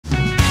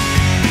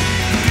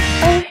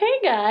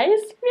guys,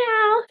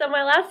 Meow! So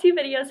my last few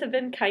videos have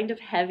been kind of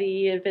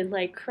heavy. I've been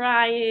like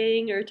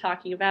crying or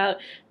talking about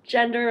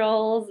gender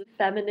roles,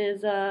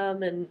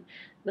 feminism, and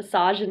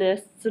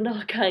misogynists and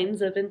all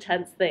kinds of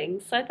intense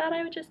things. So I thought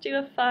I would just do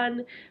a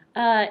fun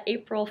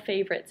April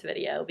favorites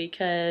video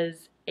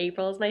because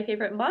April is my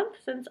favorite month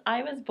since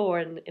I was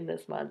born in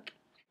this month.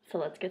 So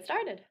let's get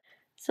started.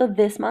 So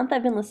this month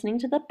I've been listening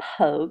to the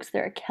Pogues.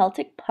 They're a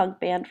Celtic punk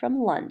band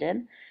from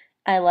London.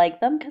 I like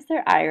them because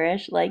they're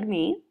Irish, like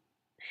me.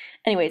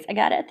 Anyways, I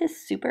got it at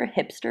this super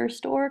hipster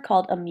store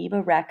called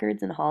Amoeba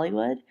Records in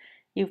Hollywood.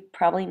 You've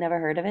probably never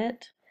heard of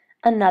it.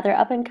 Another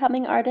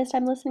up-and-coming artist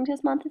I'm listening to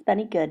this month is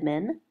Benny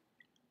Goodman.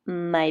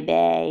 My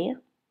bae.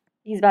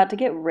 He's about to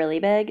get really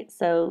big,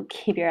 so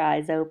keep your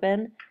eyes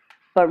open.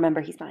 But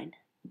remember, he's mine.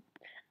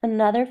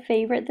 Another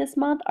favorite this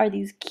month are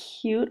these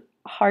cute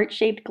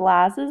heart-shaped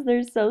glasses.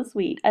 They're so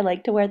sweet. I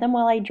like to wear them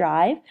while I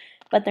drive,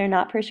 but they're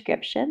not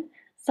prescription.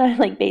 So I'm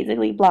like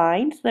basically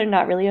blind, so they're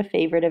not really a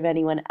favorite of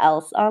anyone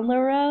else on the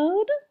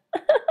road.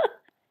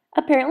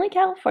 Apparently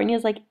California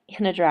is like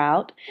in a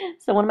drought,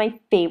 so one of my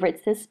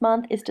favorites this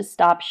month is to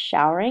stop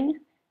showering.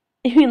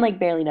 You can like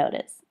barely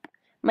notice.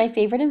 My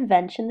favorite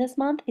invention this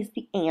month is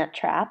the ant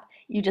trap.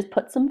 You just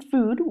put some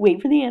food, wait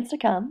for the ants to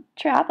come,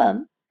 trap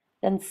them,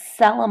 then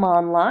sell them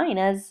online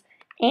as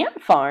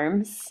ant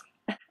farms.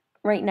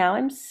 Right now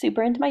I'm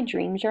super into my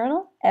dream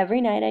journal.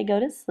 Every night I go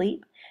to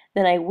sleep.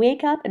 Then I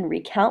wake up and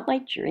recount my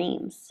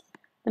dreams.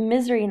 The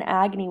misery and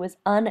agony was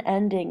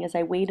unending as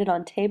I waited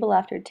on table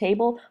after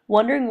table,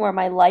 wondering where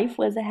my life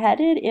was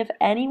headed, if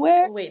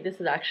anywhere. Oh, wait, this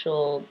is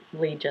actually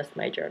just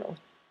my journal.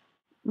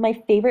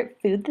 My favorite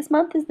food this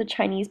month is the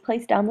Chinese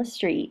place down the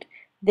street.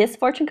 This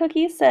fortune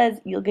cookie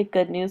says you'll get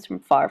good news from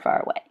far,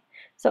 far away.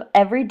 So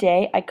every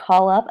day I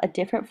call up a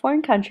different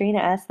foreign country and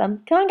ask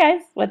them, come on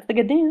guys, what's the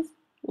good news?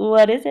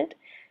 What is it?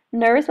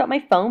 Nervous about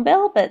my phone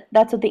bill, but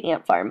that's what the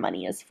ant farm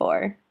money is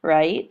for,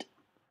 right?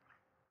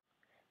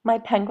 My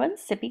penguin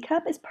sippy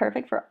cup is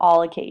perfect for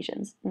all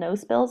occasions. No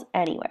spills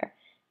anywhere.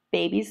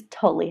 Babies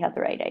totally had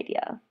the right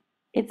idea.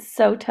 It's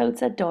so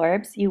Tots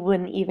Adorbs, you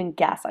wouldn't even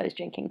guess I was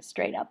drinking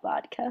straight up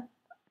vodka.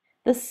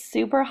 The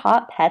super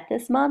hot pet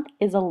this month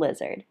is a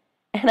lizard.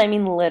 And I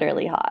mean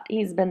literally hot.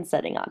 He's been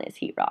sitting on his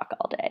heat rock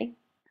all day.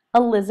 A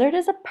lizard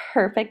is a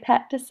perfect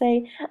pet to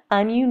say,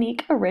 I'm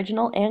unique,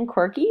 original, and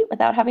quirky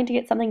without having to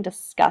get something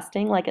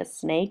disgusting like a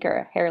snake or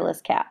a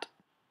hairless cat.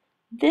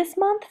 This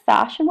month,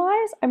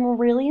 fashion-wise, I'm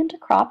really into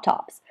crop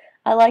tops.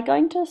 I like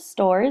going to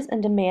stores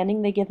and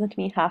demanding they give them to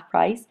me half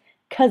price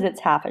because it's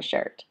half a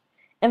shirt.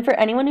 And for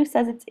anyone who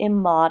says it's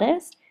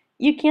immodest,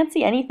 you can't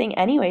see anything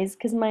anyways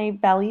because my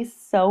belly's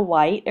so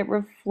white it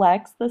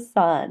reflects the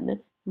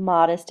sun.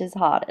 Modest is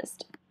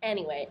hottest.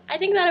 Anyway, I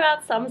think that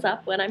about sums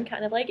up what I'm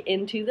kind of like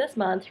into this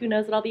month. Who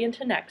knows what I'll be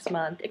into next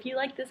month. If you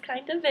like this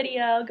kind of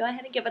video, go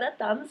ahead and give it a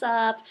thumbs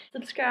up,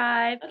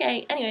 subscribe.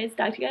 Okay, anyways,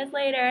 talk to you guys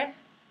later.